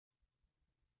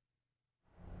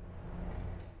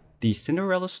The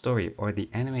Cinderella story or the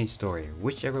anime story,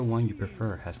 whichever one you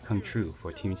prefer, has come true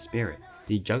for Team Spirit.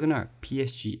 The juggernaut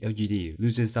PSG.LGD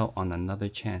loses out on another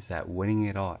chance at winning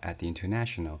it all at the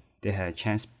International. They had a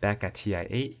chance back at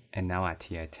TI8 and now at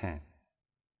TI10.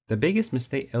 The biggest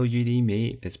mistake LGD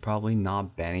made is probably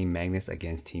not banning Magnus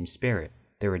against Team Spirit.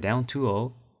 They were down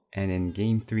 2-0, and in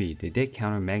Game 3 they did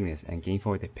counter Magnus, and Game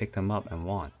 4 they picked him up and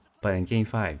won. But in Game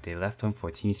 5 they left him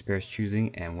for Team Spirit's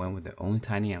choosing and went with their own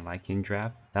tiny and light game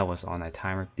draft that was on a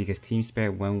timer because Team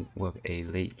Spirit went with a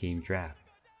late game draft.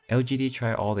 LGD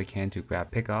tried all they can to grab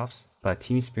pickoffs, but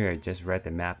Team Spirit just read the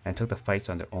map and took the fights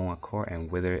on their own accord and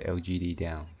withered LGD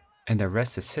down. And the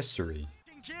rest is history.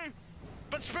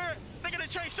 But Spirit, they're going to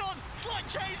chase on. Slight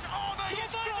chase. Army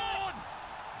is gone.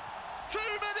 2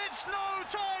 minutes, no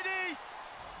tiny.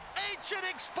 Ancient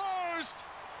exposed.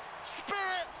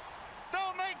 Spirit,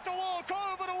 they'll make the walk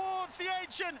over towards the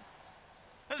Ancient.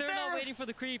 They're not waiting for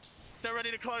the creeps. They're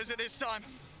ready to close it this time.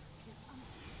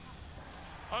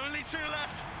 Only 2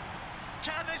 left.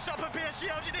 Can they stop a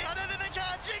PSG.LGD? I don't think they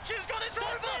can. GQ's got it. It's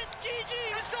over. GG.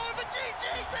 It's over. GG.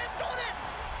 They've got it.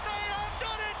 They have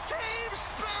done it. Team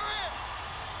Spirit.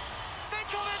 They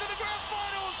come into the grand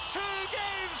finals. 2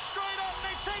 games straight up.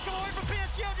 They take them away from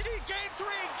PSG.LGD. Game 3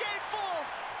 and Game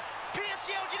 4.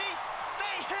 PSG.LGD,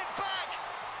 they hit back.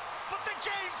 But the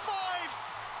Game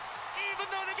 5, even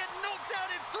though they get knocked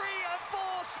out in 3 and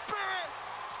 4, Spirit,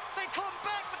 they come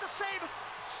back with the same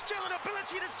skill and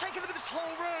ability that's taken them this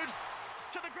whole road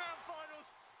to the grand finals.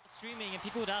 Streaming and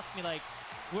people would ask me like,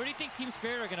 where do you think Team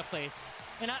Spirit are going to place?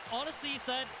 And I honestly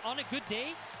said, on a good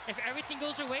day, if everything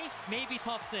goes their way, maybe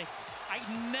top 6. I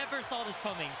never saw this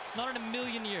coming, not in a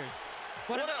million years.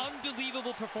 What an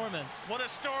unbelievable performance. What a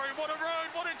story, what a road,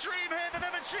 what a dream here that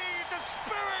they've achieved. The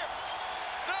Spirit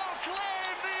now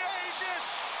claim the Aegis.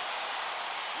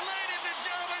 Ladies and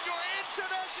gentlemen, your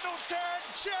international tag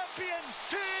champions,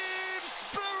 Team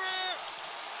Spirit.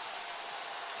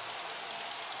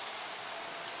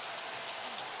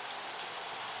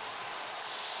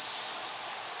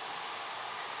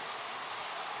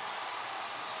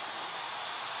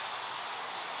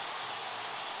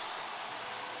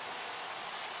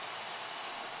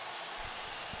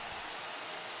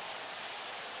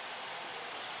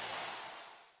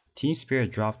 Team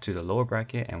Spirit dropped to the lower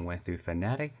bracket and went through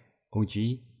Fnatic,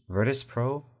 OG, Virtus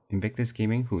Pro, Invictus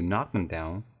Gaming who knocked them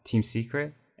down, Team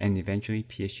Secret, and eventually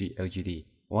PSG.LGD.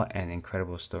 What an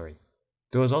incredible story.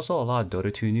 There was also a lot of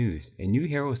Dota 2 news. A new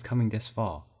hero is coming this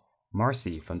fall.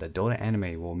 Marci from the Dota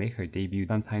Anime will make her debut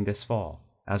sometime this fall.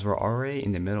 As we're already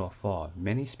in the middle of fall,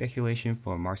 many speculation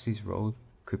for Marci's role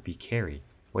could be carry.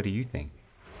 What do you think?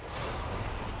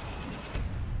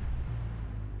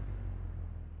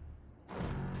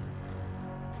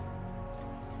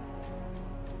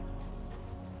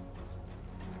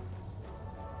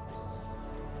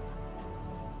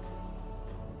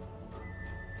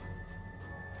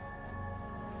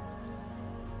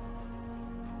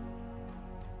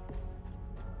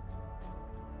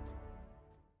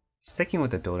 Sticking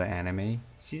with the Dota anime,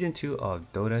 Season 2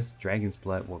 of Dota's Dragon's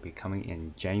Blood will be coming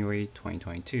in January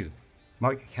 2022.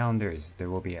 Mark your calendars, there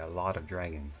will be a lot of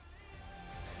dragons.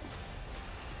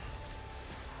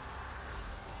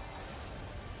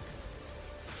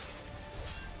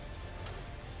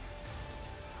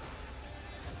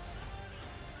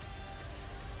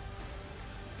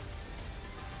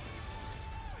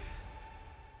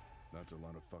 That's a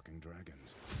lot of fucking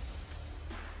dragons.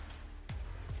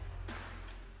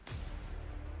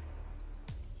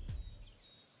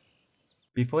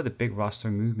 Before the big roster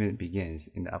movement begins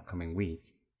in the upcoming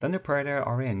weeks, Thunder Predator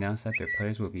already announced that their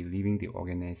players will be leaving the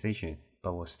organization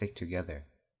but will stick together.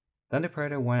 Thunder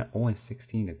Predator went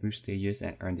 0-16 in the group stages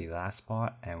and earned the last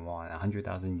spot and won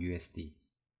 100,000 USD.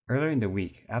 Earlier in the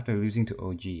week, after losing to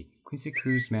OG, Quincy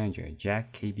Crew's manager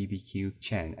Jack KBBQ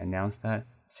Chen announced that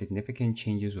significant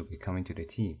changes will be coming to the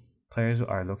team. Players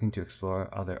are looking to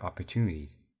explore other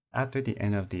opportunities. After the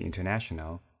end of the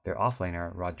International, their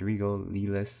offlaner Rodrigo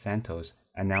Lelis Santos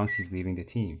announced he's leaving the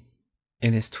team.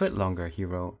 In his tweet longer, he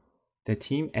wrote, "The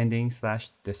team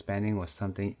ending/disbanding was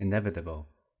something inevitable,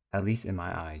 at least in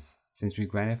my eyes, since we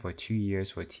grinded for 2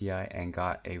 years for TI and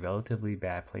got a relatively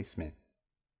bad placement.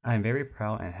 I am very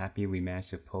proud and happy we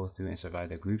managed to pull through and survive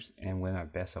the groups and win our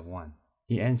best of 1.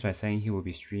 He ends by saying he will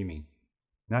be streaming.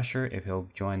 Not sure if he'll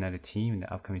join another team in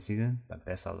the upcoming season, but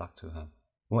best of luck to him.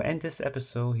 We'll end this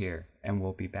episode here, and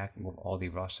we'll be back with all the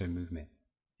roster movement.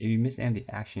 If you missed any of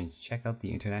the actions, check out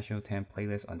the International 10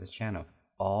 playlist on this channel,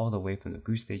 all the way from the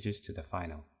group stages to the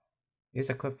final.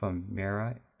 Here's a clip from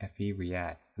Mira Fe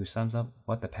Riyadh, who sums up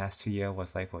what the past 2 years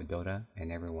was like for Dota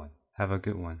and everyone. Have a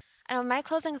good one. And my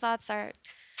closing thoughts are,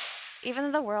 even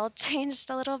though the world changed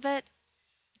a little bit,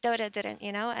 Dota didn't,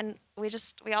 you know, and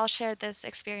we all shared this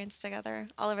experience together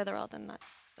all over the world, and that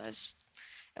was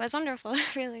it was wonderful,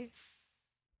 really.